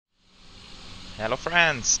Hello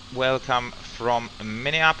friends, welcome from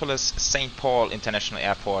Minneapolis St. Paul International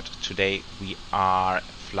Airport. Today we are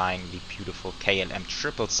flying the beautiful KLM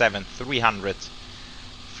 777-300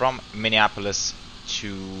 from Minneapolis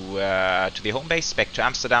to the home base, back to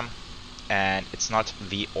Amsterdam. And it's not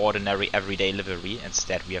the ordinary everyday livery,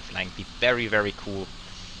 instead we are flying the very cool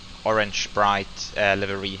orange bright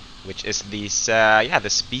livery, which is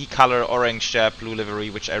this bee color orange blue livery,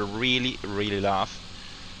 which I really love.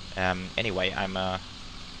 Anyway, I'm a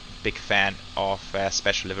big fan of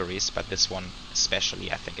special liveries, but this one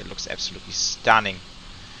especially, I think it looks absolutely stunning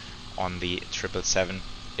on the 777.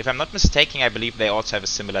 If I'm not mistaken, I believe they also have a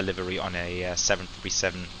similar livery on a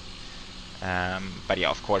 737. But yeah,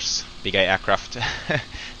 of course, bigger aircraft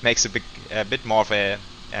makes a bit more of a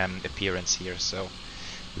appearance here, so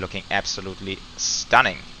looking absolutely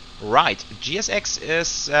stunning. Right, GSX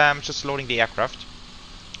is just loading the aircraft.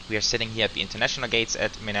 We are sitting here at the international gates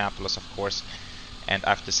at Minneapolis, of course, and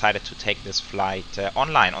I've decided to take this flight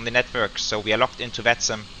online on the network. So we are logged into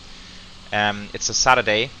VATSIM. It's a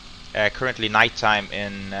Saturday, currently nighttime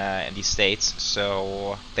in the States,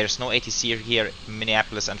 so there's no ATC here in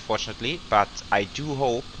Minneapolis, unfortunately. But I do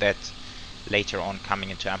hope that later on, coming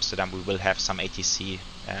into Amsterdam, we will have some ATC,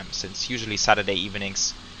 since usually Saturday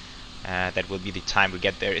evenings, that will be the time we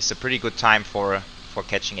get there. It's a pretty good time for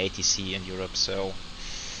catching ATC in Europe. So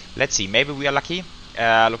let's see, maybe we are lucky.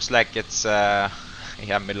 Looks like it's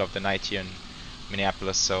middle of the night here in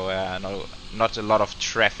Minneapolis, so not a lot of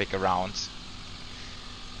traffic around.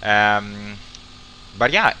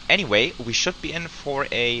 But yeah, anyway, we should be in for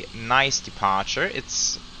a nice departure.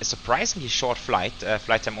 It's a surprisingly short flight.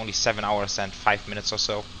 Flight time only 7 hours and 5 minutes or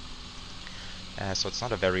so. So it's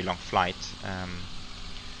not a very long flight.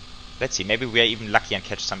 Let's see, maybe we are even lucky and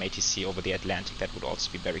catch some ATC over the Atlantic. That would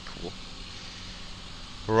also be very cool.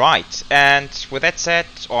 Right, and with that said,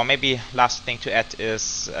 or maybe last thing to add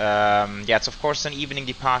is, it's of course an evening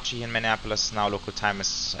departure here in Minneapolis. Now local time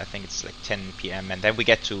is, I think it's like 10 PM, and then we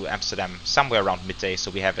get to Amsterdam somewhere around midday,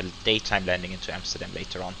 so we have a daytime landing into Amsterdam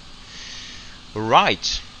later on.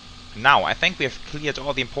 Right, now I think we have cleared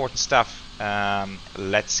all the important stuff.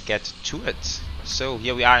 Let's get to it. So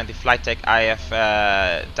here we are in the flight deck. I have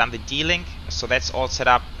done the D-Link, so that's all set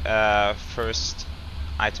up. First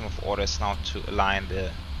item of order is now to align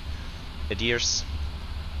the adheres,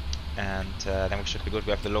 and then we should be good.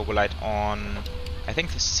 We have the logo light on. I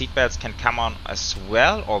think the seatbelts can come on as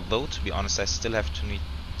well, although to be honest I still need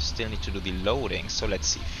to do the loading. So let's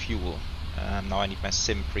see, fuel. Now I need my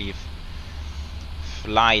sim brief.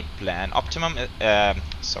 Flight plan. Optimum,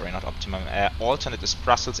 sorry, not optimum. Alternate is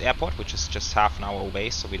Brussels Airport, which is just half an hour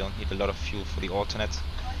away, so we don't need a lot of fuel for the alternate.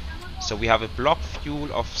 So we have a block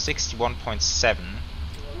fuel of 61.7.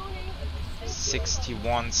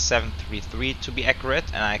 61,733 to be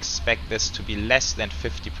accurate, and I expect this to be less than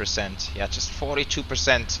 50%. Yeah, just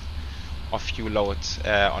 42% of fuel load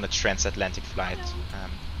on a transatlantic flight.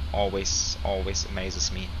 Always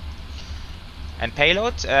amazes me. And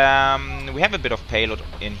payload, we have a bit of payload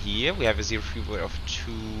in here. We have a zero fuel weight of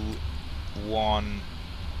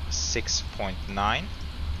 216.9.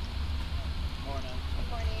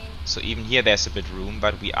 So even here there's a bit room,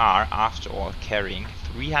 but we are, after all, carrying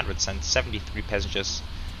 373 passengers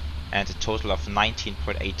and a total of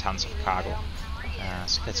 19.8 tons of cargo.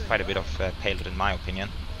 So that's quite a bit of payload in my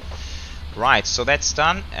opinion. Right, so that's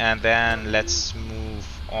done, and then let's move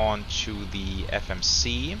on to the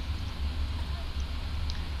FMC.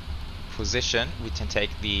 Position, we can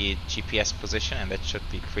take the GPS position, and that should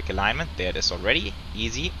be quick alignment. There it is already,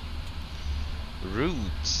 easy.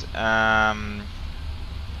 Route,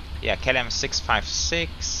 yeah, KLM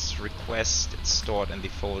 656 request. It's stored in the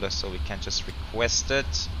folder, so we can just request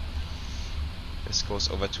it. This goes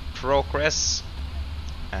over to progress,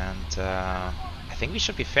 and I think we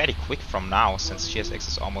should be fairly quick from now, since GSX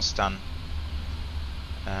is almost done.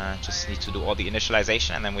 Just need to do all the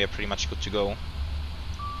initialization, and then we are pretty much good to go.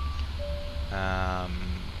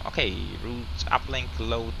 Okay, route uplink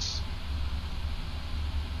load.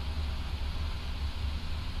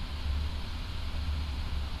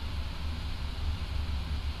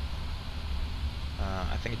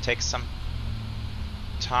 I think it takes some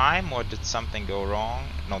time, or did something go wrong?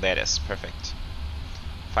 No, there it is, perfect.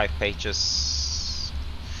 5 pages.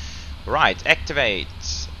 Right, activate.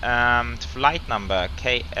 Flight number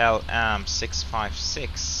KLM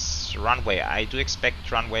 656. Runway, I do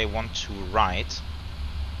expect runway 12 right.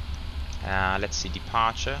 Let's see,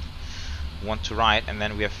 departure 12 right, and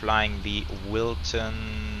then we are flying the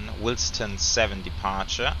Wilston 7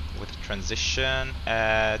 departure with a transition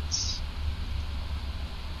at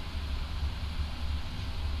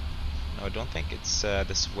No, I don't think it's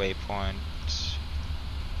this waypoint.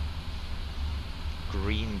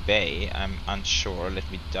 Green Bay. I'm unsure. Let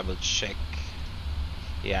me double check.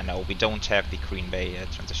 Yeah, no, we don't have the Green Bay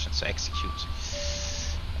transition, so execute.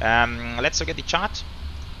 Let's look at the chart.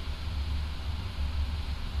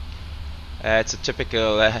 It's a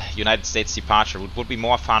typical United States departure. It would be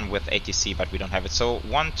more fun with ATC, but we don't have it. So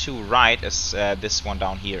 1-2 right is this one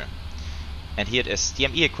down here. And here it is,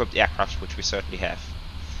 DME equipped aircraft, which we certainly have.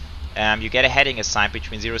 You get a heading assigned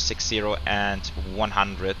between 060 and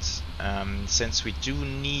 100. Since we do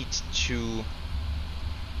need to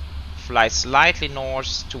fly slightly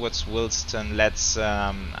north towards Wilston, let's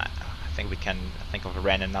I think we can think of a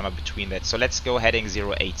random number between that. So let's go heading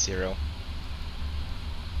 080.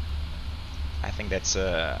 I think that's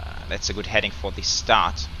a good heading for the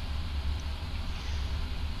start.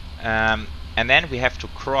 And then we have to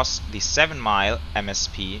cross the 7-mile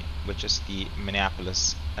MSP, which is the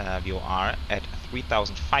Minneapolis VOR, at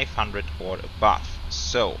 3,500 or above.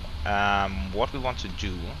 So what we want to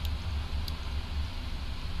do,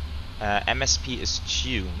 MSP is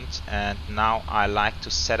tuned, and now I like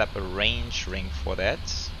to set up a range ring for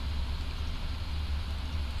that.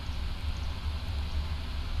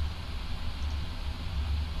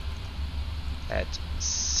 At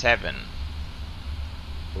 7.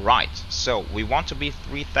 Right, so we want to be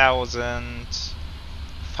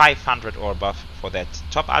 3,500 or above for that.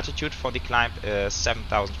 Top altitude for the climb is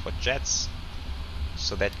 7,000 for jets.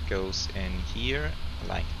 So that goes in here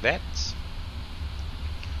like that.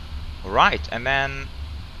 Right, and then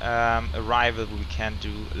arrival we can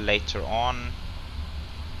do later on.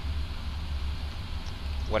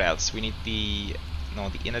 What else? We need the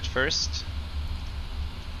init first.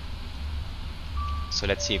 So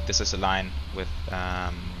let's see if this is aligned with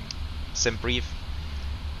SimBrief.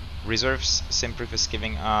 Reserves SimBrief is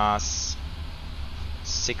giving us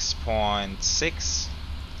 6.6.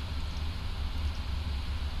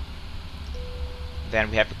 Then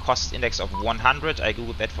we have a cost index of 100. I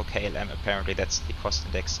googled that for KLM. Apparently that's the cost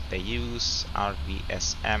index they use.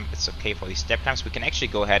 RDSM. It's okay for the step climbs. We can actually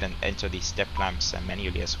go ahead and enter the step climbs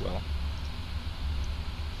manually as well.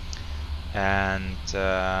 And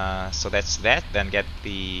so that's that. Then get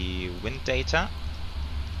the wind data.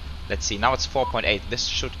 Let's see, now it's 4.8. This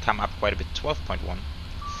should come up quite a bit. 12.1.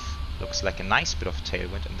 Looks like a nice bit of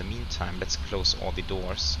tailwind. In the meantime, let's close all the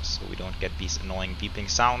doors so we don't get these annoying beeping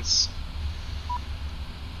sounds.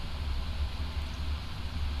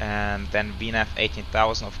 And then VNAV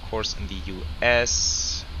 18,000, of course, in the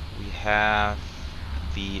US. We have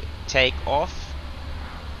the takeoff.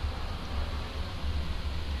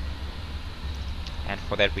 And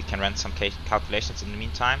for that we can run some calculations in the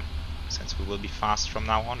meantime, since we will be fast from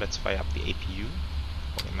now on. Let's fire up the APU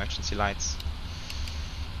for emergency lights.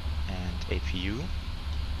 And APU.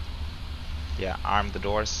 Yeah, arm the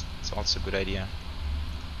doors. It's also a good idea.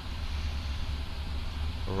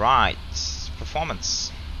 Right,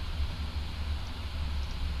 performance.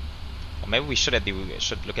 Or maybe we should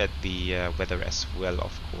look at the weather as well,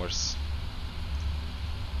 of course.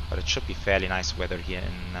 But it should be fairly nice weather here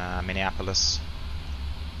in Minneapolis.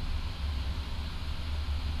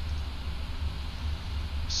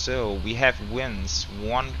 So we have winds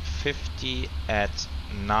 150 at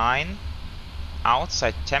 9.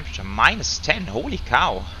 Outside temperature -10. Holy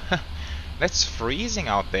cow! That's freezing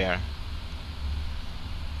out there.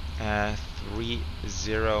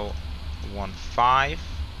 3015.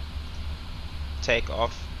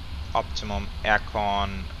 Takeoff. Optimum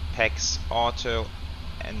aircon. PEX auto.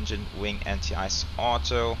 Engine wing anti-ice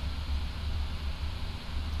auto.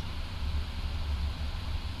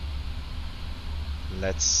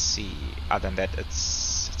 Let's see. Other than that,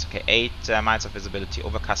 it's okay. 8 miles of visibility.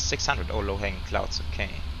 Overcast 600. Oh, low-hanging clouds.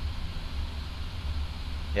 Okay.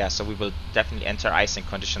 Yeah, so we will definitely enter icing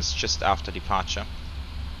conditions just after departure.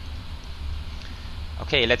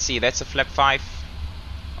 Okay, let's see. That's a flap 5.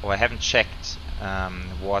 Oh, I haven't checked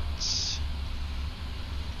what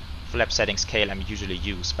flap settings KLM usually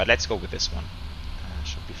use, but let's go with this one.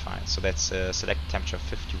 Should be fine. So that's select temperature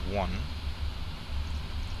 51.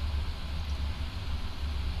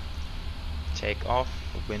 Take off.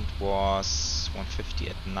 The wind was 150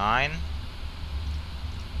 at 9.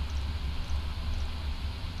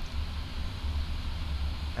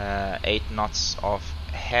 Uh, 8 knots of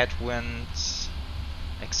headwind.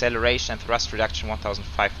 Acceleration and thrust reduction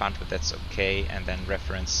 1500. That's okay. And then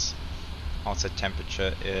reference outside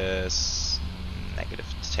temperature is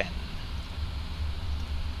 -10.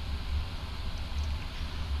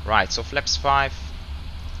 Right. So flaps 5.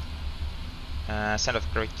 Center of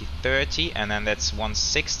gravity 30, and then that's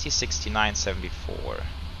 160, 69, 74.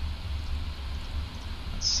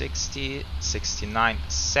 160, 69,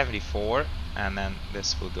 74, and then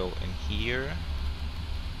this will go in here.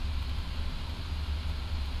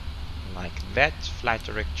 like that. Flight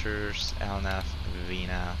directors, LNAV,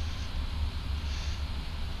 VNAV.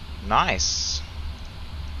 Nice.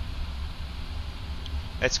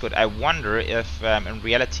 That's good. I wonder if in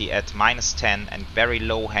reality at -10 and very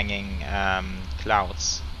low hanging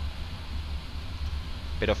clouds,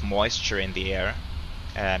 bit of moisture in the air,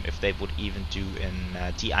 if they would even do in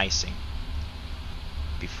de-icing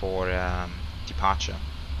before departure.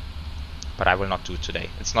 But I will not do it today.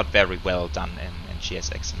 It's not very well done in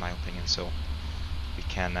GSX in my opinion, so we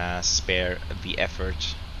can spare the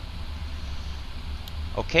effort.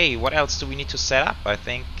 Okay, what else do we need to set up? I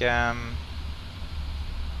think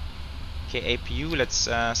okay, APU, let's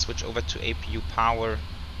switch over to APU power.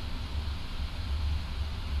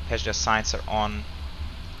 Passenger signs are on.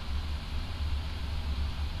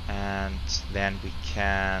 And then we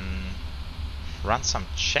can run some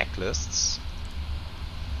checklists.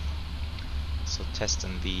 So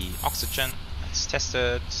testing the oxygen, let's test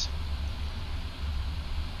it.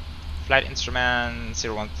 Flight instrument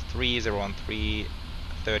 013, 013,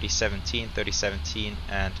 3017, 3017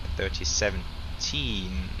 and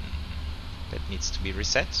 3017. That needs to be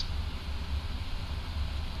reset.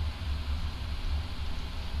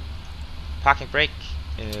 Parking brake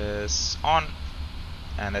is on.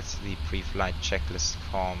 And that's the pre-flight checklist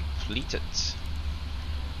completed.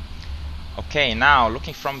 Okay, now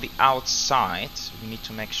looking from the outside, we need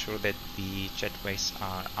to make sure that the jetways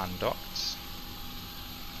are undocked.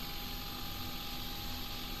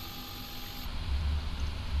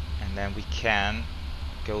 And then we can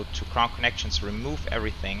go to ground connections, remove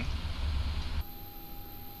everything.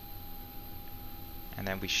 And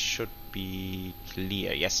then we should be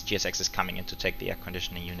clear. Yes, GSX is coming in to take the air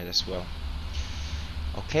conditioning unit as well.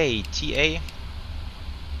 Okay, TA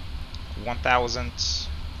 1000.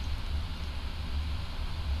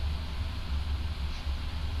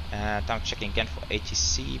 And I'm checking again for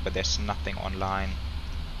ATC, but there's nothing online.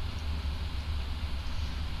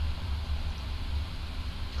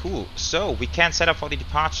 Cool, so we can set up for the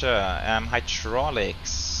departure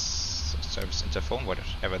hydraulics, service interphone,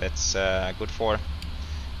 whatever that's good for.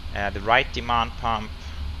 The right demand pump.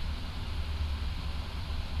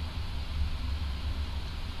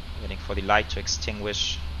 Waiting for the light to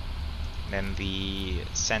extinguish. Then the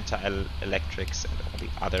center electrics and all the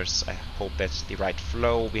others. I hope that's the right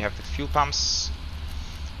flow. We have the fuel pumps.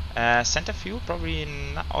 Center fuel probably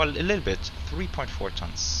not, or a little bit. 3.4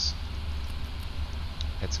 tons.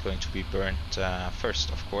 That's going to be burnt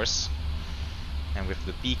first, of course. And with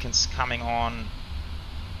the beacons coming on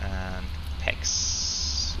and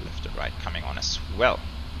PEX left and right coming on as well.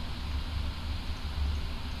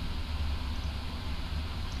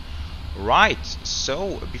 Right,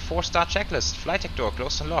 so before start checklist, flight deck door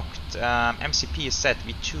closed and locked. MCP is set,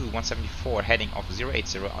 V2 174, heading of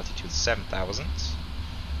 080, altitude 7000.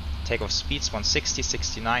 Takeoff speeds 160,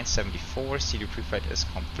 69, 74. CD preflight is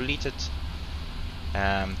completed.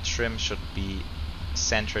 Trim should be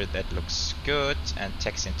centered, that looks good. And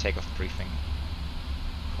taxi and takeoff briefing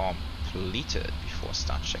completed before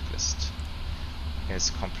start checklist is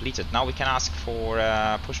completed. Now we can ask for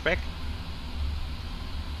pushback.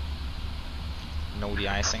 No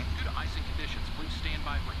de-icing.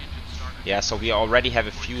 Yeah, so we already have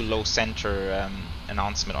a fuel low center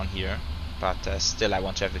announcement on here, but still I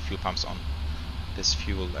want to have the fuel pumps on. This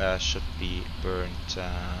fuel should be burnt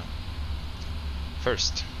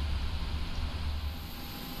first.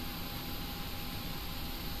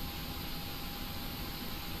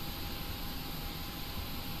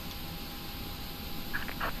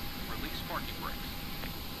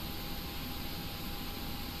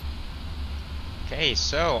 Okay,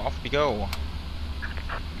 so off we go.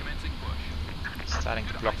 Starting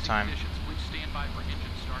the clock time.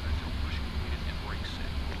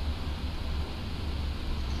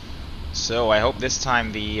 So I hope this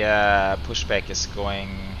time the pushback is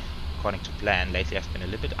going according to plan. Lately I've been a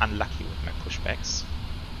little bit unlucky with my pushbacks.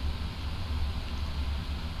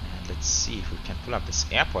 And let's see if we can pull up this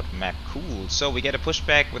airport map. Cool. So we get a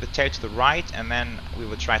pushback with a tail to the right, and then we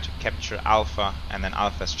will try to capture Alpha, and then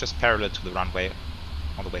Alpha is just parallel to the runway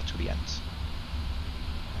all the way to the end.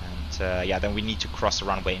 And yeah, then we need to cross the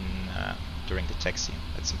runway during the taxi.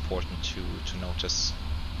 That's important to notice.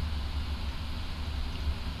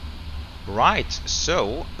 Right,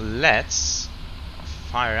 so let's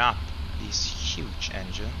fire up these huge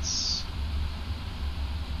engines.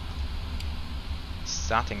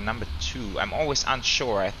 Starting number 2. I'm always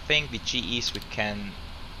unsure. I think the GEs we can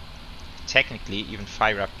technically even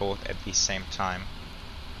fire up both at the same time.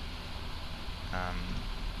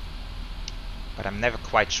 But I'm never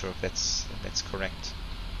quite sure if that's correct.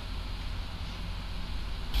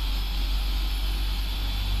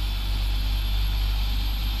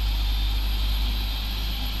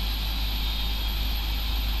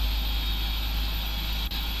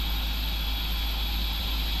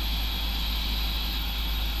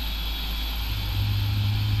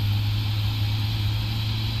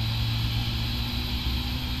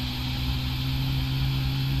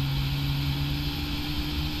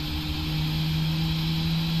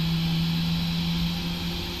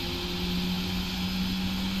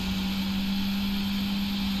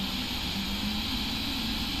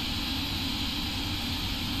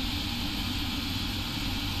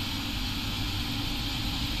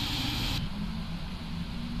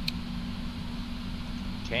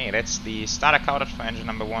 Okay, that's the starter counter for engine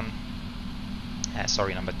number 1.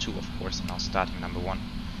 Sorry, number 2, of course, and now starting number 1.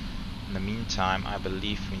 In the meantime, I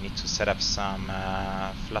believe we need to set up some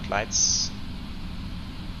floodlights.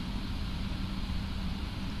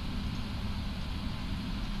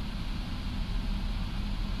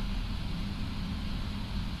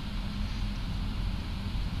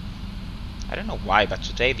 I don't know why, but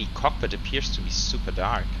today the cockpit appears to be super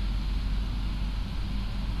dark.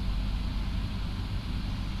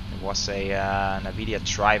 There was a NVIDIA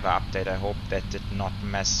driver update. I hope that did not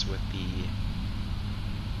mess with the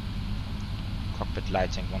cockpit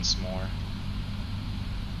lighting once more.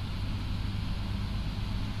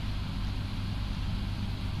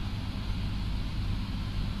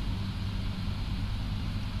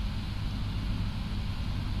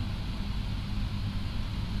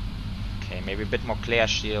 Okay, maybe a bit more glare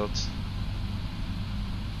shield.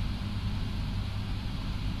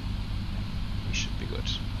 We should be good.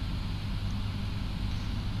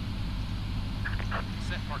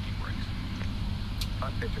 Set parking brakes.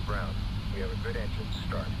 On pitch of ground. We have a good engine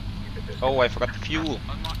start. Oh, I forgot the fuel.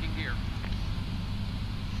 Unlocking gear.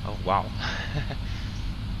 Oh wow.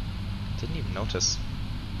 Didn't even notice.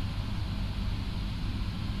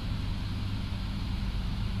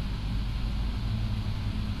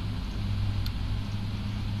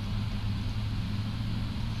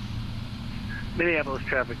 Minneapolis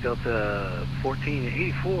traffic Delta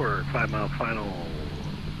 1484, 5 mile final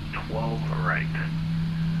 12 right.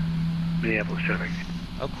 Minneapolis traffic.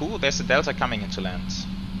 Oh cool, there's a Delta coming into land.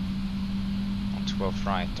 On 12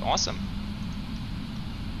 right, awesome.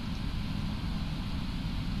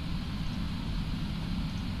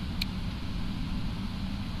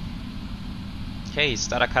 Okay,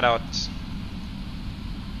 starter cutout.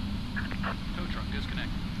 Tow truck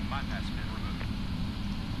disconnect. Bypass pin removed.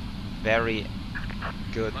 Very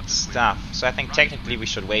good stuff. So I think technically we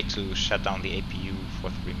should wait to shut down the APU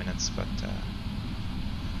for 3 minutes, but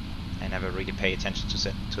I never really pay attention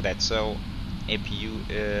to that. So APU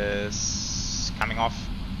is coming off.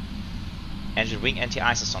 Engine wing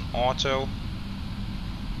anti-ice is on auto.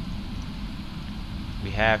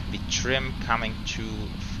 We have the trim coming to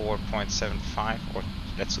 4.75, or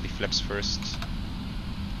let's do the flaps first.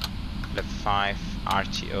 Flap 5,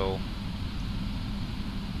 RTO.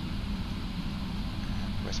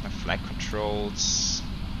 Where's my flight controls?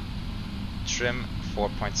 Trim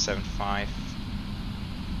 4.75.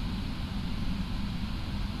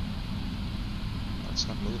 Oh, it's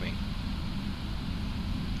not moving.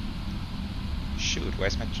 Shoot,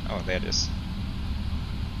 where's my... oh, there it is.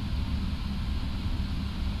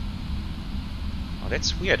 Oh,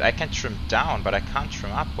 that's weird. I can trim down, but I can't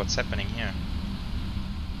trim up. What's happening here?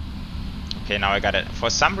 Okay, now I got it. For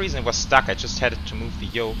some reason it was stuck. I just had to move the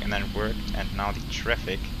yoke and then it worked, and now the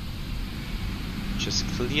traffic just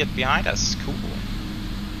cleared behind us. Cool.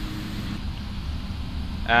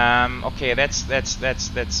 Okay,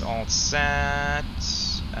 that's all set.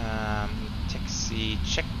 Taxi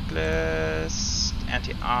checklist,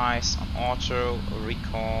 anti-ice on auto,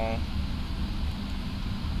 recall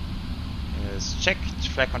is checked,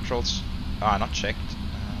 flight controls are not checked.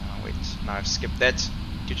 Wait, now I've skipped that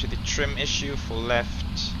due to the trim issue. Full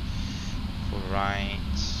left, full right,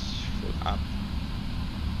 full up,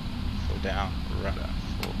 full down, rudder,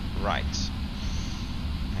 full right,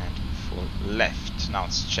 and full left. Now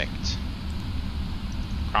it's checked.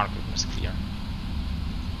 Ground equipment is clear.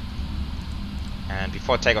 And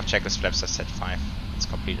before takeoff, checklist flaps are set 5. It's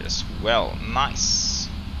completed as well. Nice.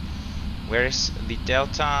 Where is the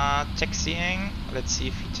Delta taxiing? Let's see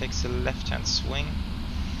if he takes a left-hand swing.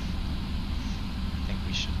 I think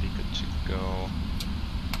we should be good to go.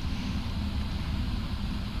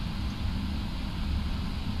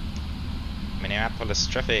 Minneapolis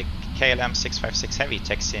traffic, KLM 656 heavy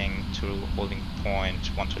taxiing to holding point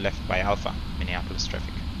 1 to left by Alpha. Minneapolis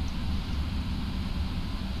traffic.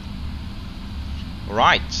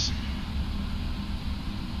 Right.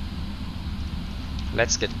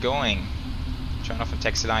 Let's get going. Turn off the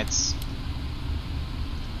taxi lights.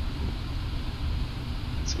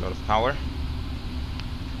 That's a lot of power.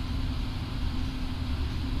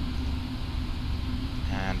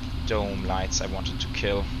 And dome lights I wanted to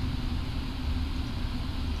kill.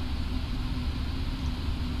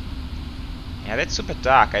 Yeah, that's super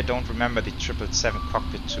dark. I don't remember the 777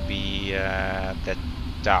 cockpit to be that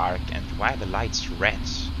dark. And why are the lights red?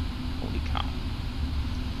 Holy cow.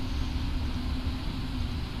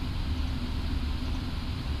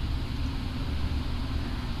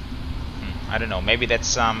 I don't know, maybe that's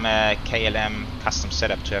some KLM custom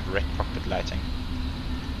setup to have red cockpit lighting.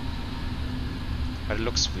 But it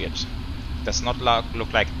looks weird. Does not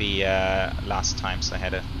look like the last times I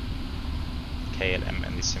had a KLM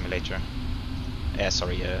in the simulator.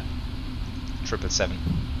 Sorry, 777.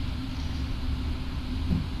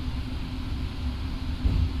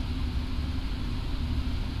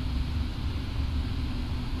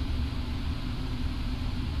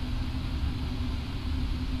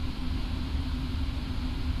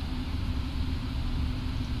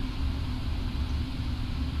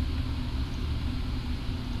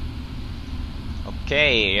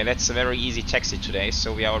 Okay, that's a very easy taxi today,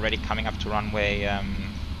 so we are already coming up to runway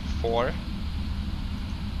 4.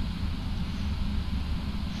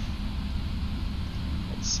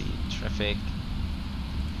 Let's see, traffic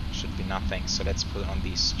should be nothing, so let's put on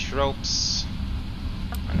these strobes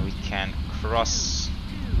and we can cross.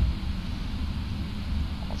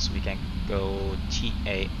 Also we can go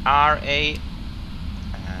TARA, and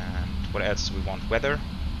what else do we want? Weather,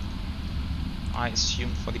 I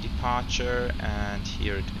assume, for the departure, and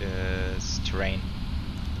here it is terrain.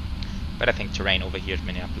 But I think terrain over here at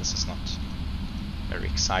Minneapolis is not very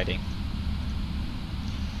exciting.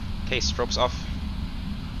 Okay, strobes off.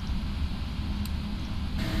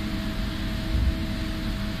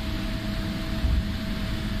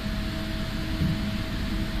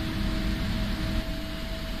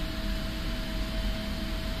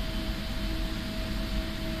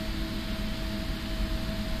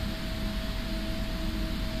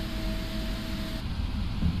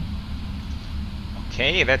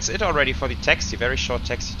 Okay, that's it already for the taxi, very short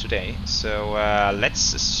taxi today. So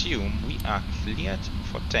let's assume we are cleared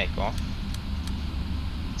for takeoff.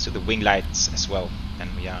 So the wing lights as well, then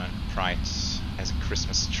we are bright as a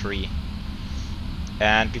Christmas tree.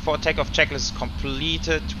 And before takeoff checklist is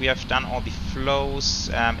completed, we have done all the flows.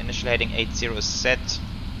 Initial heading 80 is set.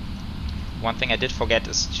 One thing I did forget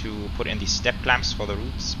is to put in the step clamps for the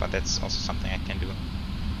routes, but that's also something I can do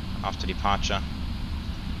after departure.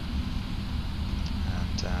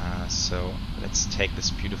 So let's take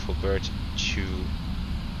this beautiful bird to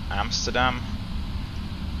Amsterdam.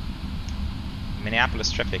 Minneapolis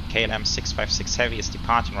traffic, KLM 656 Heavy is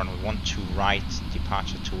departing runway 12 right,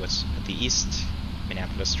 departure towards the east.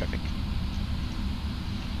 Minneapolis traffic.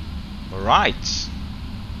 Alright.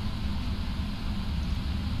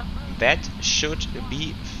 That should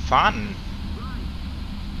be fun.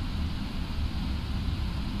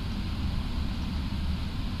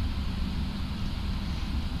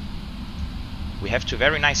 We have two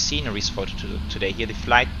very nice sceneries for today. Here the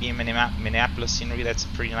Flightbeam Minneapolis scenery, that's a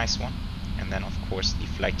pretty nice one. And then of course the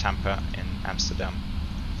FlyTampa in Amsterdam.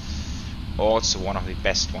 Also one of the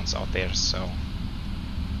best ones out there, so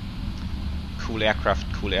cool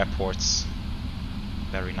aircraft, cool airports.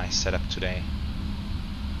 Very nice setup today.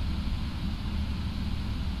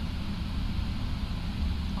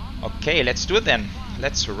 Okay, let's do it then.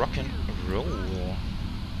 Let's rock and roll.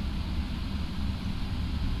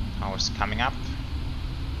 Power's coming up.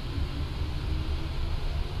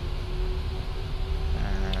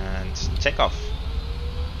 And take off.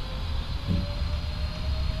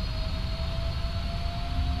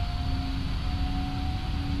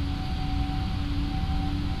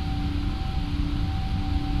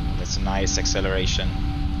 That's a nice acceleration.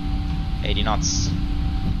 80 knots.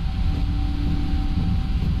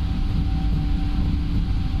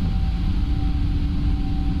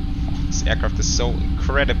 This aircraft is so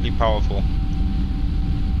incredibly powerful.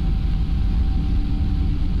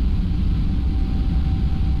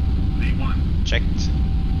 Checked.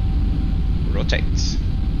 Rotate.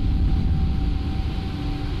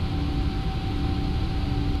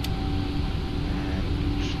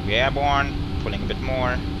 And we're airborne, pulling a bit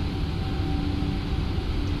more.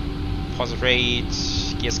 Positive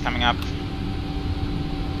rate, gears coming up.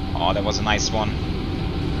 Oh, that was a nice one.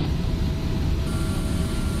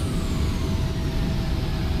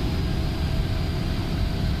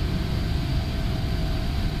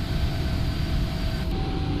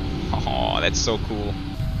 Oh, that's so cool.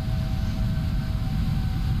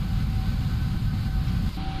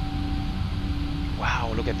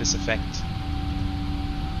 Wow, look at this effect.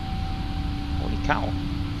 Holy cow.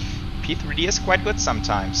 P3D is quite good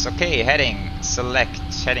sometimes. Okay, heading, select,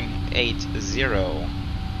 heading 80.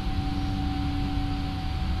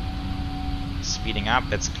 Speeding up,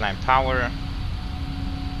 let's climb power.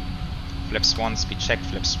 Flaps 1, speed check,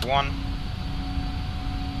 flaps 1.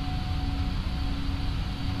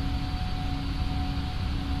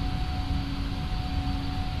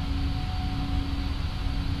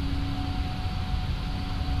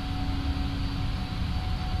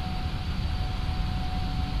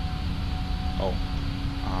 Oh,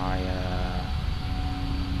 I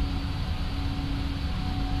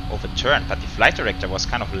overturned, but the flight director was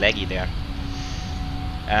kind of laggy there.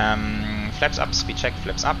 Flaps up, speed check,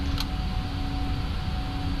 flaps up.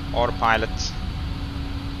 Autopilot.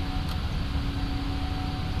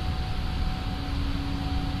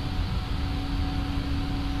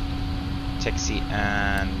 Taxi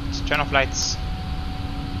and turn off lights.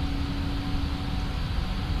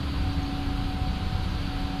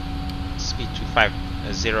 Speed 250.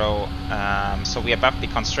 So we're above the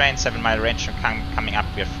constraint, 7-mile range, coming up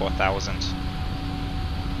we're 4,000.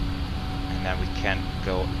 And then we can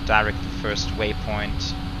go direct to first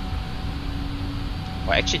waypoint.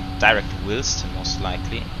 Or actually direct to Wilston most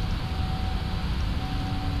likely.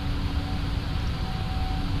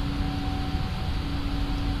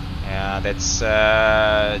 Yeah, that's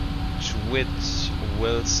Twit,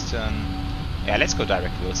 Wilston. Yeah, let's go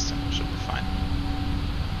direct to Wilston, should be fine.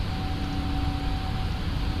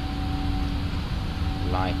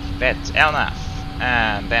 Like that, LNAV.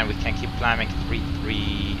 And then we can keep climbing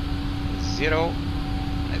 330.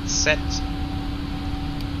 Let's set.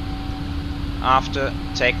 After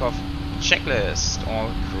takeoff checklist,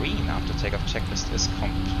 all green after takeoff checklist is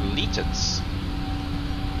completed.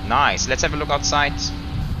 Nice, let's have a look outside.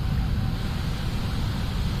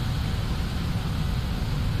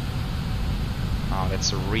 Oh,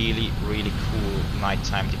 that's a really, really cool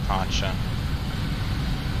nighttime departure.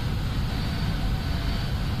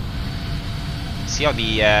 See how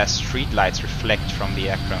the street lights reflect from the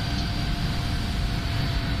aircraft.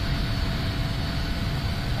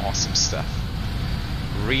 Awesome stuff.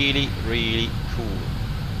 Really, really cool.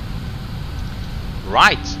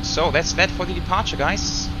 Right, so that's that for the departure,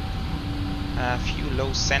 guys. A few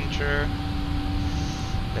low center.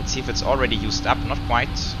 Let's see if it's already used up. Not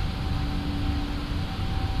quite.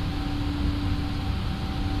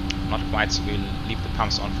 Not quite, so we'll leave the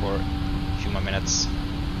pumps on for a few more minutes.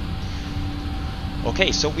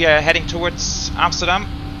 Okay, so we are heading towards Amsterdam.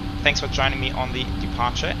 Thanks for joining me on the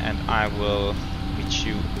departure, and I will meet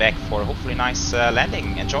you back for hopefully a nice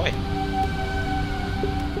landing. Enjoy!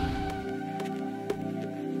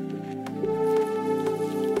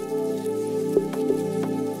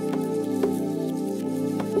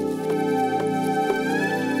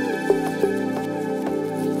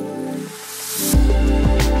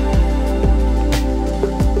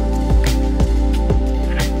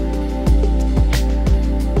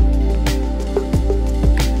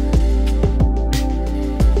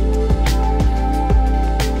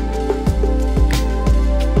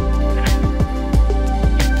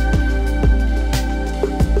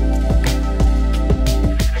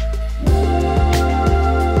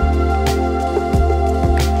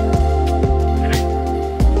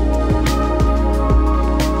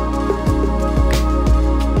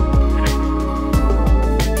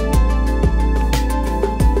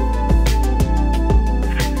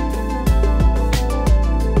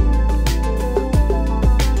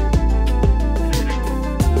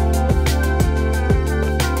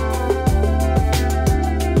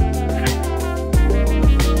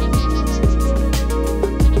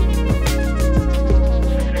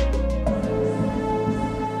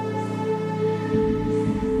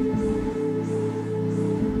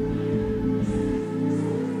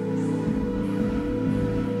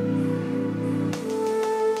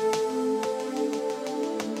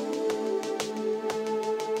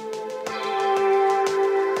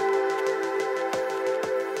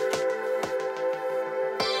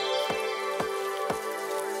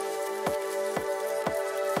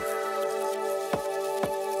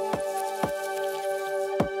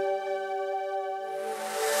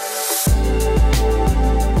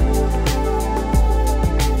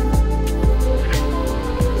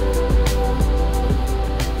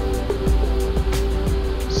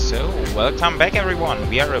 Welcome back everyone,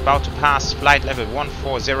 we are about to pass flight level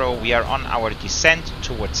 140, we are on our descent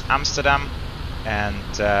towards Amsterdam,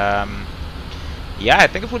 and yeah, I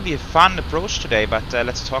think it would be a fun approach today, but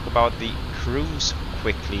let's talk about the cruise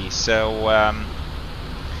quickly. So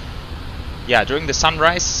yeah, during the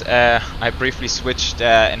sunrise I briefly switched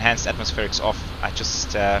enhanced atmospherics off. I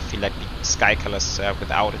just feel like the sky colors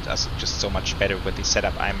without it are just so much better with the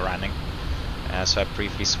setup I'm running, so I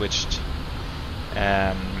briefly switched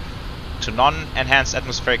to non-enhanced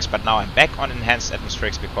atmospherics, but now I'm back on enhanced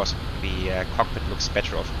atmospherics because the cockpit looks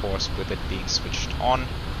better, of course, with it being switched on.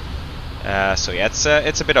 So yeah,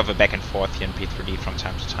 it's a bit of a back and forth here in P3D from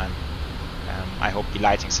time to time. I hope the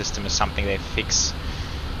lighting system is something they fix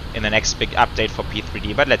in the next big update for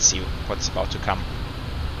P3D, but let's see what's about to come.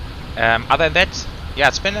 Other than that, yeah,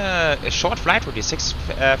 it's been a short flight with the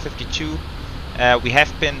 652. We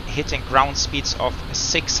have been hitting ground speeds of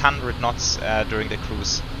 600 knots during the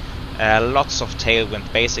cruise. Lots of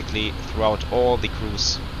tailwind basically throughout all the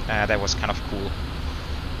cruise. That was kind of cool.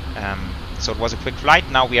 So it was a quick flight.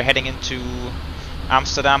 Now we are heading into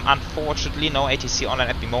Amsterdam. Unfortunately, no ATC online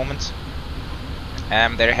at the moment.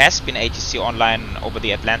 There has been ATC online over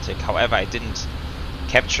the Atlantic. However, I didn't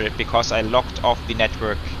capture it because I locked off the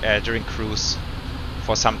network during cruise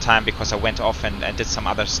for some time, because I went off and did some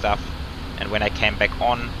other stuff. And when I came back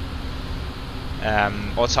on,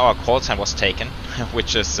 also our call sign was taken,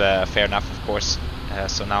 which is fair enough, of course.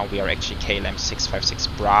 So now we are actually KLM 656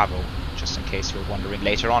 Bravo, just in case you're wondering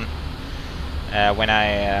later on when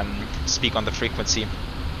I speak on the frequency.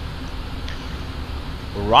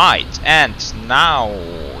 Right, and now,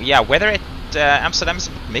 yeah, weather at Amsterdam is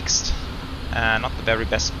a bit mixed. Not the very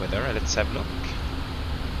best weather. Let's have a look.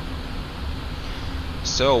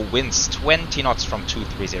 So winds 20 knots from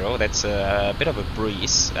 230. That's a bit of a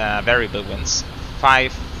breeze. Variable winds.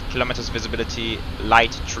 5 kilometers visibility.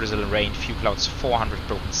 Light drizzle rain. Few clouds. 400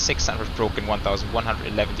 broken. 600 broken.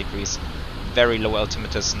 1111 degrees. Very low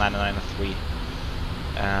altimeters. 993.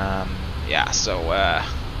 Yeah. So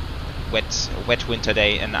wet winter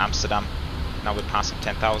day in Amsterdam. Now we're passing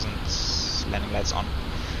 10,000. Landing lights on.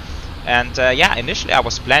 And yeah, initially I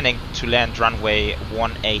was planning to land runway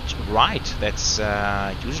 18 right. That's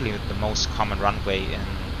usually the most common runway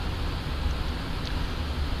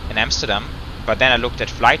in Amsterdam. But then I looked at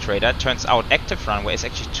Flight Radar. Turns out active runway is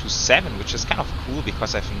actually 27, which is kind of cool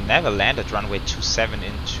because I've never landed runway 27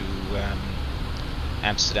 into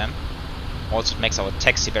Amsterdam. Also, it makes our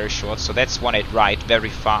taxi very short. So that's 18 right, very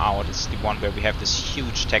far out. It's the one where we have this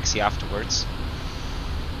huge taxi afterwards.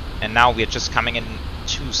 And now we're just coming in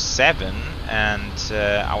 27, and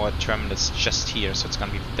our terminal is just here, so it's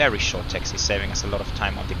going to be very short taxi, saving us a lot of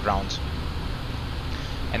time on the ground.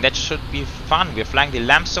 And that should be fun. We're flying the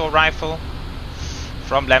Lamso rifle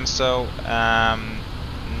from Lamso.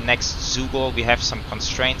 Next Zugol, we have some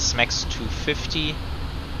constraints, max 250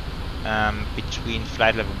 between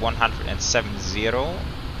flight level 100 and 70. We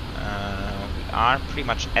are pretty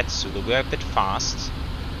much at Zugol. We're a bit fast,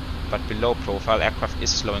 but below profile. Aircraft is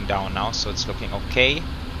slowing down now, so it's looking okay.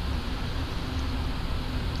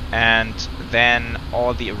 And then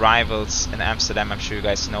all the arrivals in Amsterdam, I'm sure you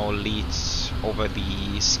guys know, lead over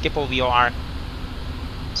the Schiphol VOR.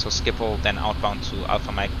 So Schiphol, then outbound to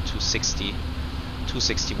Alpha Mike 260,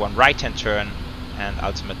 261 right-hand turn, and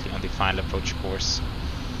ultimately on the final approach course.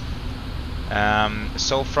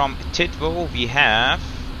 So from Tidvo we have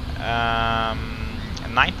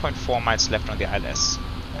 9.4 miles left on the ILS.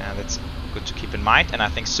 That's good to keep in mind. And I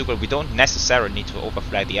think Zugol, we don't necessarily need to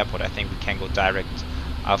overfly the airport. I think we can go direct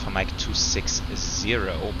Alpha Mike 260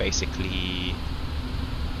 basically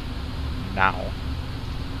now.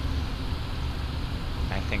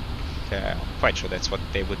 I think I'm quite sure that's what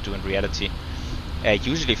they would do in reality.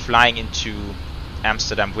 Usually flying into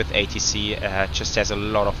Amsterdam with ATC just has a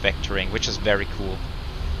lot of vectoring, which is very cool.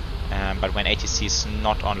 But when ATC is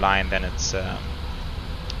not online, then it's of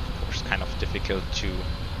course kind of difficult to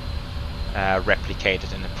replicate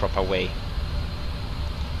it in a proper way.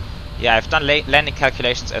 Yeah, I've done landing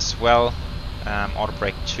calculations as well. Auto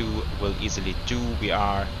brake 2 will easily do. We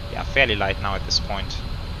are fairly light now at this point.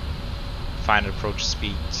 Final approach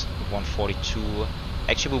speed 142.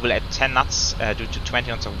 Actually, we will add 10 knots due to 20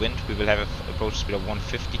 knots of wind. We will have an approach speed of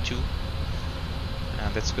 152.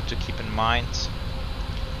 That's good to keep in mind.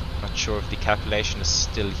 Not sure if the calculation is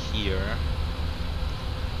still here.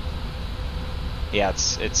 Yeah,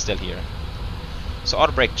 it's still here. So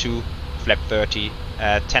auto brake 2, flap 30,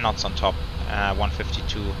 10 knots on top,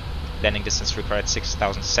 152. Landing distance required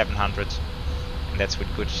 6,700, and that's with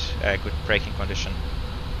good braking condition.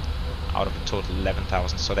 Out of a total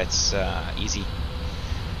 11,000, so that's easy.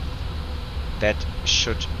 That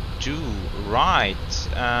should do. Right,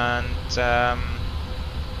 and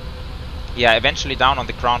yeah, eventually down on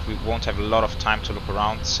the ground we won't have a lot of time to look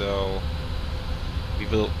around, so we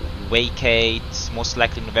will vacate most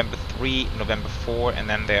likely November 3, November 4, and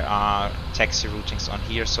then there are taxi routings on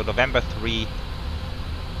here. So November 3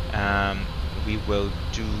 we will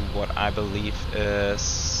do what I believe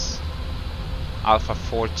is Alpha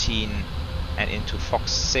 14 and into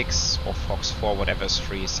Fox 6 or Fox 4, whatever is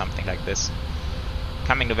free, something like this.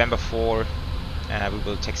 Coming November 4 we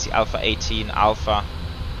will taxi Alpha 18, Alpha,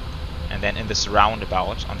 and then in this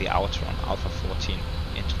roundabout on the outer on Alpha 14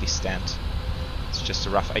 into the stand. It's just a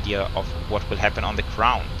rough idea of what will happen on the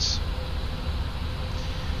ground.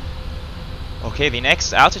 Okay, the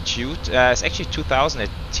next altitude is actually 2000 at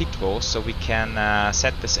Tidvo, so we can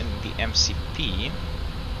set this in the MCP.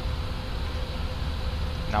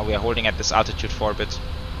 Now we are holding at this altitude for a bit,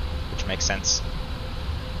 which makes sense,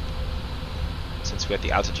 since we had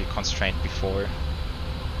the altitude constraint before.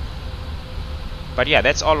 But yeah,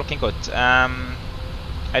 that's all looking good.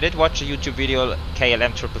 I did watch a YouTube video,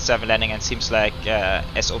 KLM 777 landing, and seems like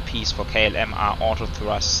SOPs for KLM are auto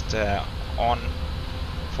thrust on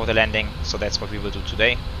for the landing, so that's what we will do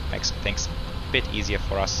today. Makes things a bit easier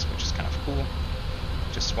for us, which is kind of cool.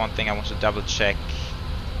 Just one thing I want to double check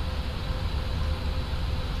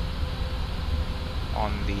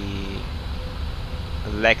on the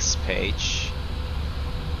legs page.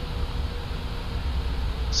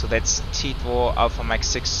 So that's TTVO Alpha Max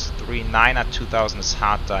 639 at 2000 is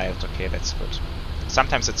hard dialed. Okay, that's good.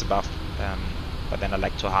 Sometimes it's above, but then I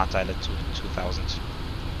like to hard dial it to 2000.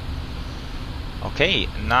 Okay,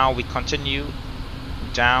 now we continue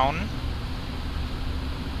down.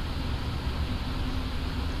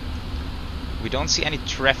 We don't see any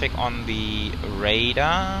traffic on the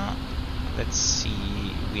radar. Let's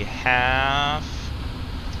see, we have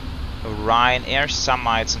Ryanair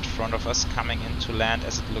Summits in front of us coming into land,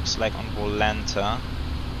 as it looks like on Volanta,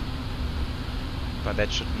 but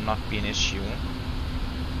that should not be an issue.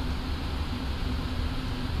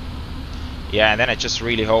 Yeah, and then I just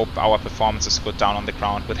really hope our performance is good down on the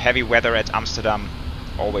ground. With heavy weather at Amsterdam,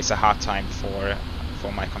 always a hard time for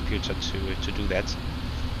my computer to do that.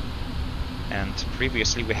 And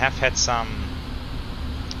previously we have had some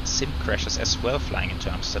sim crashes as well flying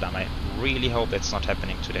into Amsterdam. I really hope that's not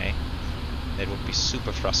happening today. That would be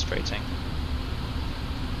super frustrating.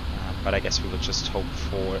 But I guess we will just hope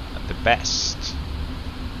for the best.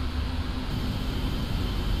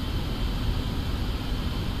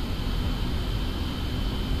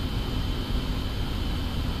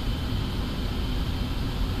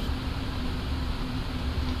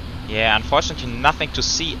 Yeah, unfortunately nothing to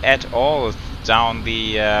see at all down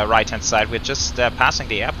the right hand side. We're just passing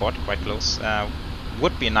the airport, quite close.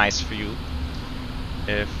 Would be nice for you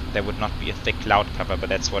if there would not be a thick cloud cover, but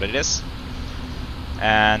that's what it is.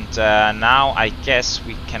 And now I guess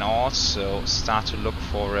we can also start to look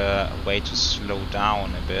for a way to slow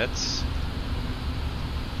down a bit.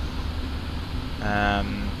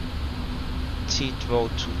 TTVO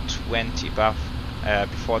 220 above,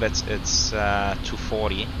 before that it's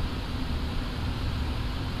 240.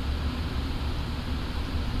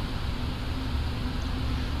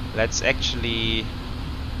 Let's actually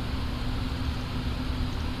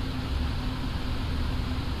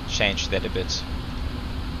change that a bit.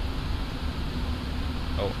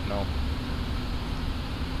 Oh no.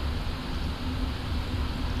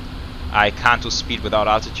 I can't do speed without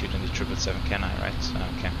altitude in the 777, can I? Right?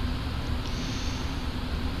 Okay.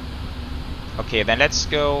 Okay, then let's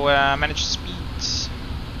go manage speed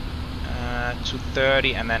to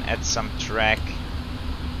 30 and then add some drag.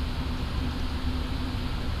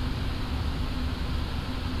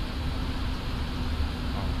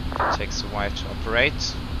 Oh, it takes a while to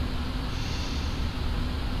operate.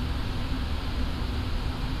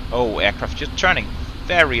 Oh, aircraft, you're turning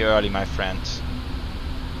very early, my friend.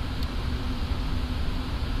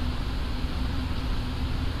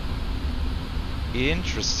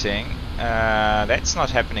 Interesting. That's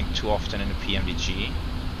not happening too often in the PMDG.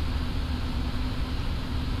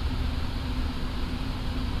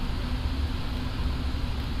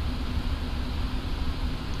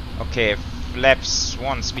 Okay, flaps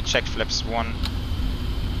 1, speed check flaps 1.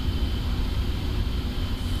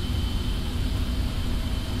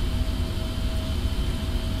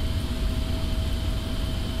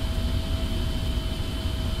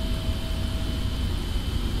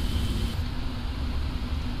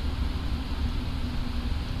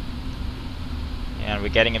 And we're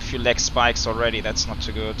getting a few leg spikes already, that's not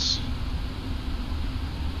too good.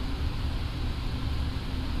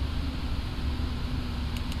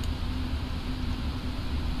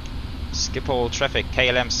 Schiphol traffic,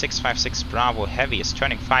 KLM 656 Bravo Heavy is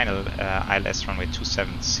turning final, ILS runway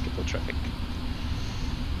 27 Schiphol traffic.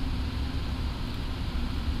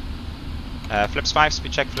 Flaps 5,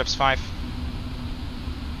 speed check flaps 5.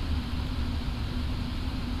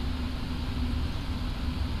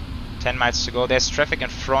 Ten miles to go. There's traffic in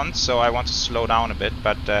front, so I want to slow down a bit,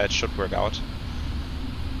 but it should work out.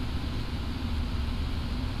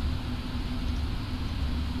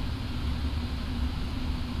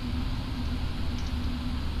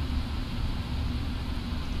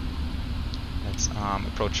 Let's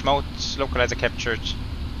approach mode, localizer captured.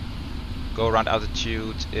 Go around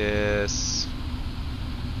altitude is...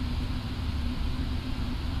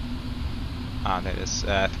 that is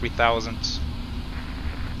 3000.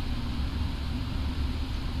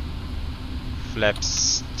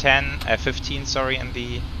 Flaps 15, sorry, in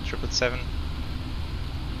the 777.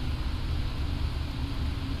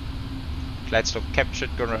 Glide slope captured,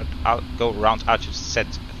 go around altitude set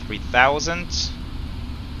 3000.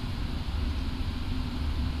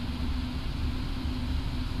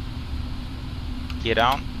 Gear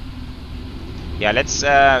down. Yeah, let's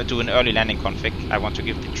do an early landing config. I want to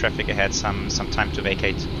give the traffic ahead some time to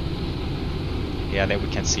vacate. Yeah, there we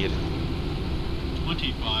can see it.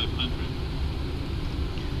 2500.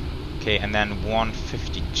 Okay, and then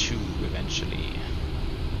 152 eventually.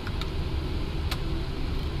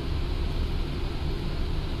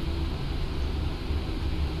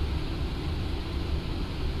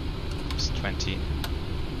 It's 20.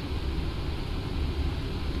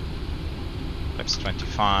 Flaps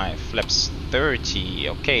 25, flaps 30.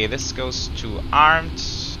 Okay, this goes to armed.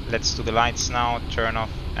 Let's do the lights now. Turn off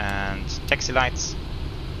and taxi lights.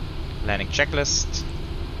 Landing checklist.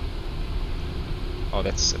 Oh,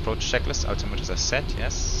 that's approach checklist. Altimeters are set,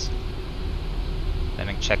 yes.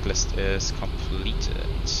 Landing checklist is completed.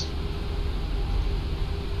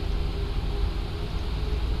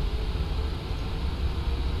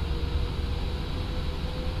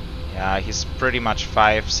 Yeah, he's pretty much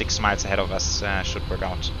 5-6 miles ahead of us. Should work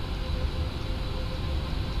out.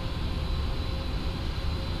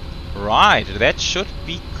 Right, that should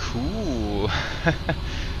be cool.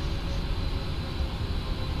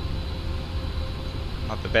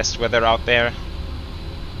 Not the best weather out there.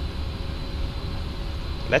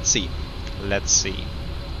 Let's see. Let's see.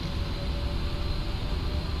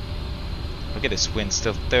 Look at this wind,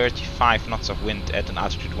 still 35 knots of wind at an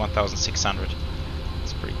altitude 1600.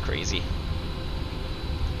 It's pretty crazy.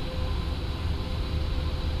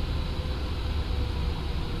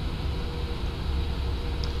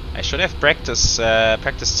 I should have practiced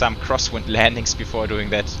some crosswind landings before doing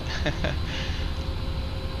that.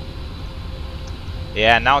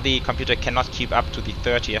 Yeah, now the computer cannot keep up to the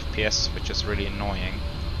 30 FPS, which is really annoying.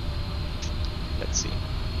 Let's see.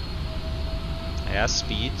 Yeah,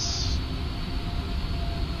 speeds.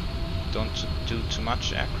 Don't do too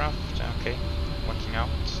much aircraft. Okay, working out.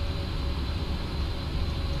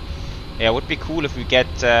 Yeah, it would be cool if we get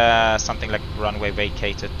something like runway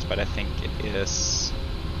vacated, but I think it is.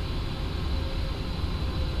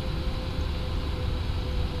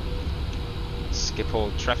 Skip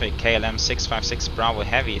hold traffic. KLM 656 Bravo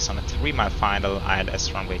Heavy is on a 3-mile final.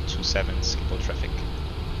 ILS runway 27. Skip hold traffic.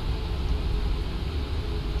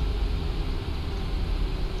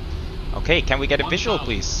 Okay, can we get a visual,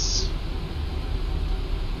 please?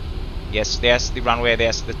 Yes, there's the runway,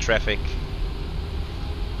 there's the traffic.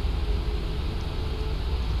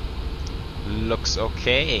 Looks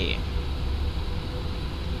okay.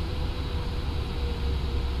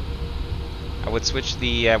 I would switch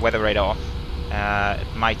the weather radar off.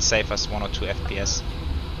 It might save us 1 or 2 FPS.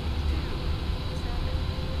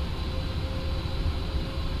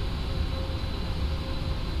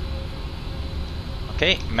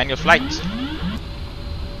 Okay, manual flight.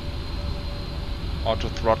 Auto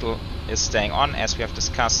throttle is staying on as we have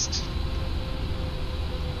discussed.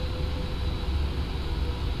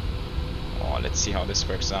 Oh, let's see how this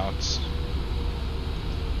works out.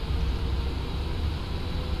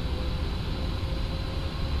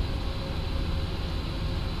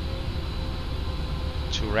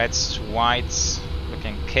 Two reds, two whites,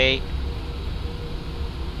 looking okay.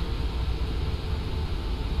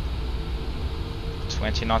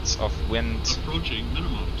 .20 knots of wind. Approaching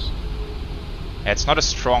minimums. It's not a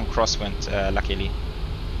strong crosswind, luckily,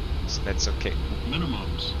 so that's okay.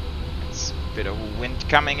 Minimums. It's a bit of wind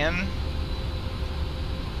coming in.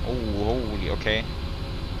 Oh, holy, okay.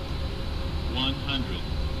 100.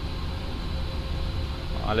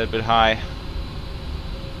 A little bit high.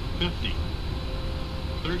 50.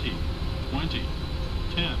 30. 20.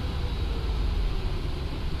 10.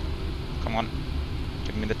 Come on,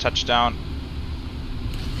 give me the touchdown.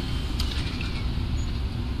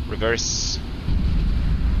 Reverse.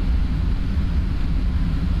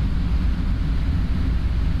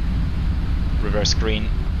 Reverse green,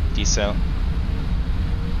 decel.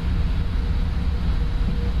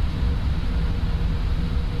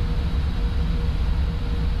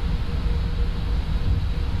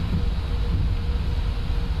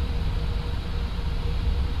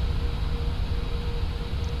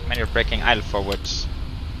 Manual braking, idle forward.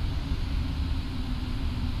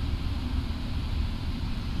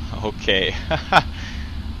 Okay,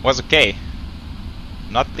 was okay.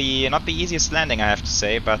 Not the easiest landing, I have to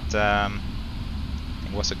say, but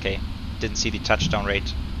it was okay. Didn't see the touchdown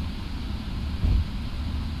rate,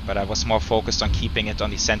 but I was more focused on keeping it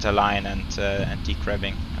on the center line and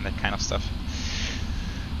decrabbing and that kind of stuff.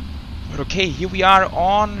 But okay, here we are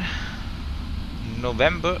on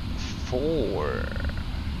November 4.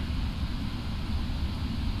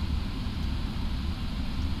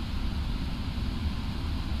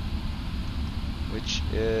 Which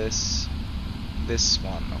is this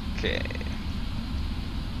one, okay.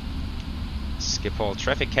 Schiphol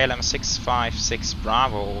traffic, KLM 656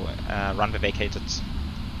 Bravo, runway vacated.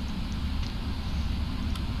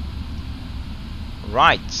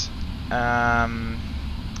 Right,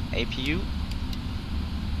 APU,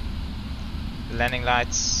 landing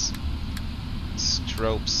lights,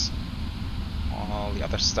 strobes, all the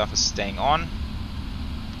other stuff is staying on.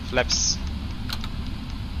 Flaps.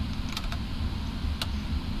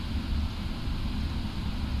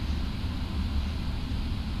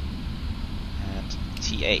 And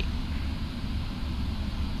TA.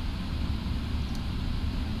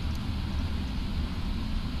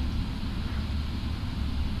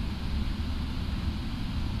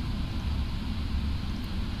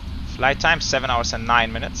 Flight time 7 hours and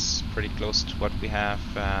 9 minutes, pretty close to what we have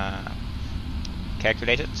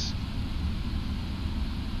calculated.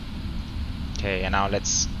 Okay, and now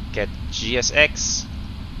let's get GSX,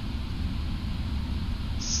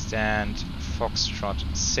 stand Foxtrot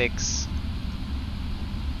 6,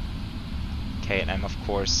 KLM of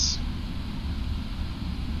course.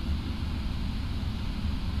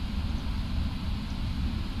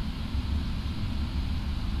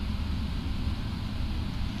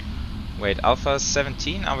 Wait, Alpha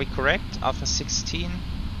 17, are we correct? Alpha 16?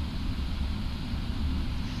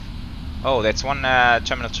 Oh, that's one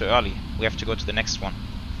terminal too early. We have to go to the next one.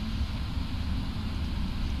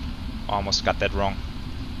 Almost got that wrong.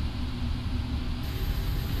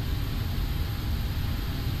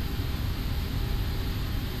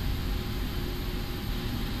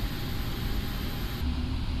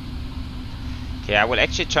 Okay, I will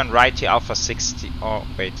actually turn right to Alpha 60. Oh,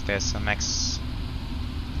 wait, there's a max.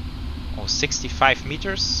 Oh, 65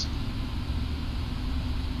 meters?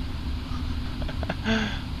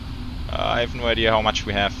 I have no idea how much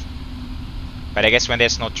we have. But I guess when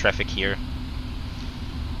there's no traffic here,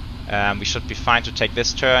 we should be fine to take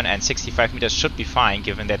this turn, and 65 meters should be fine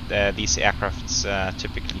given that these aircrafts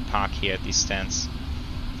typically park here at these stands.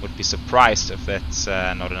 Would be surprised if that's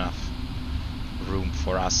not enough room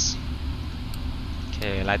for us.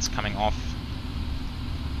 Okay, lights coming off.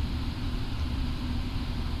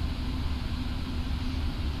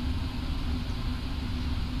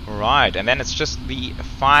 Right, and then it's just the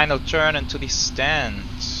final turn into the stand.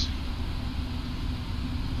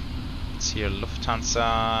 It's here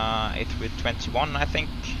Lufthansa A321, I think.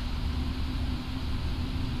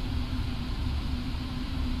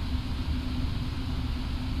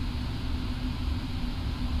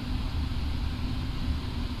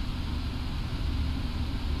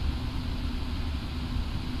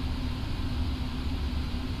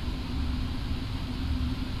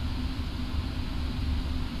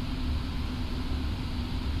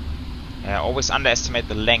 I always underestimate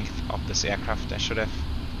the length of this aircraft. I should have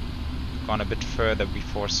gone a bit further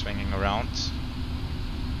before swinging around.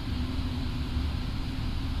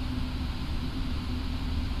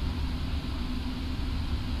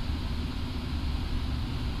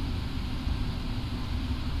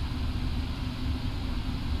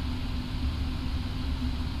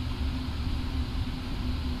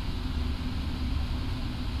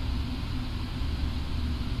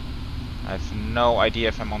 I have no idea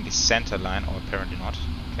if I'm on the center line, or apparently not.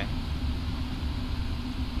 Okay.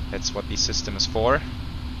 That's what the system is for.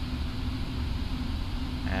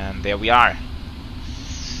 And there we are.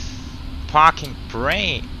 Parking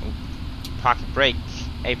brake. Parking brake.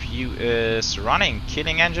 APU is running.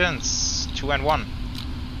 Killing engines. 2 and 1.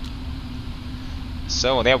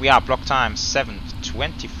 So there we are. Block time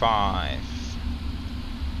 7:25.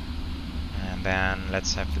 And then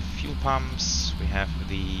let's have the fuel pumps. We have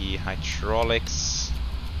the hydraulics,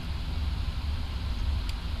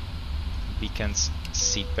 beacons,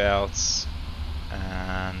 seat belts,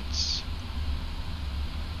 and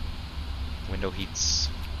window heats.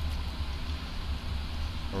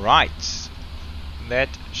 Right, that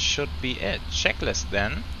should be it. Checklist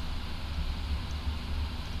then.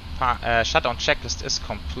 Shutdown checklist is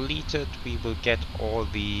completed. We will get all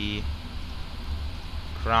the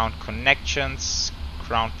ground connections,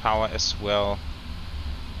 ground power as well,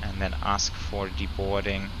 and then ask for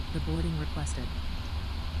deboarding. Deboarding requested.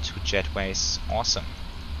 2 jetways. Awesome.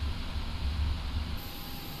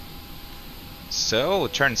 So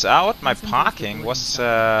turns out my parking was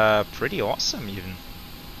pretty awesome even.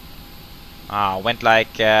 Went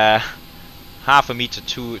like half a meter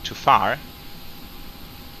too far,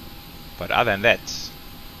 but other than that,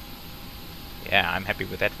 yeah, I'm happy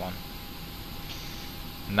with that one.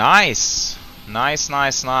 Nice. Nice,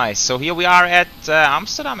 nice, nice. So here we are at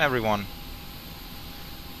Amsterdam, everyone.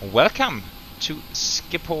 Welcome to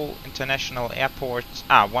Schiphol International Airport.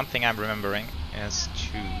 One thing I'm remembering is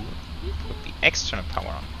to put the external power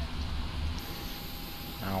on.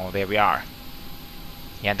 Oh, there we are.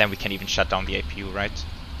 Yeah, and then we can even shut down the APU, right?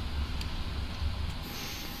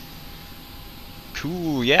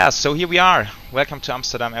 Cool, yeah, so here we are. Welcome to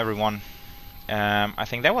Amsterdam, everyone. I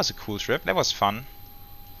think that was a cool trip. That was fun.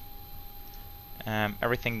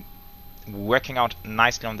 Everything working out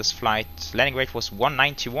nicely on this flight. Landing weight was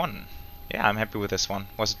 191. Yeah, I'm happy with this one.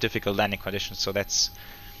 Was a difficult landing condition, so that's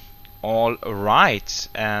all right.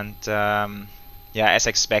 And yeah, as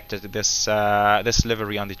expected, this this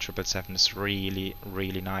livery on the 777 is really,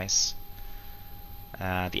 really nice.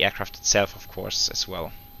 The aircraft itself, of course, as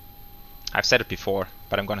well. I've said it before,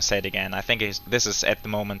 but I'm gonna say it again. I think this is at the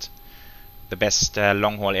moment the best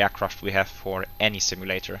long-haul aircraft we have for any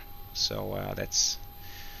simulator. So that's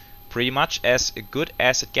pretty much as good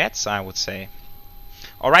as it gets, I would say.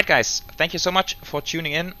 Alright guys, thank you so much for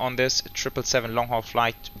tuning in on this 777 long-haul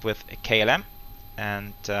flight with KLM.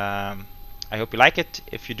 And I hope you like it.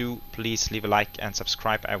 If you do, please leave a like and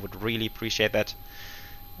subscribe. I would really appreciate that.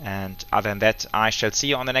 And other than that, I shall see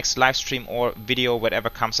you on the next live stream or video, whatever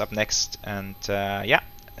comes up next. And yeah,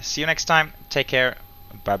 see you next time. Take care.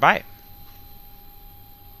 Bye bye.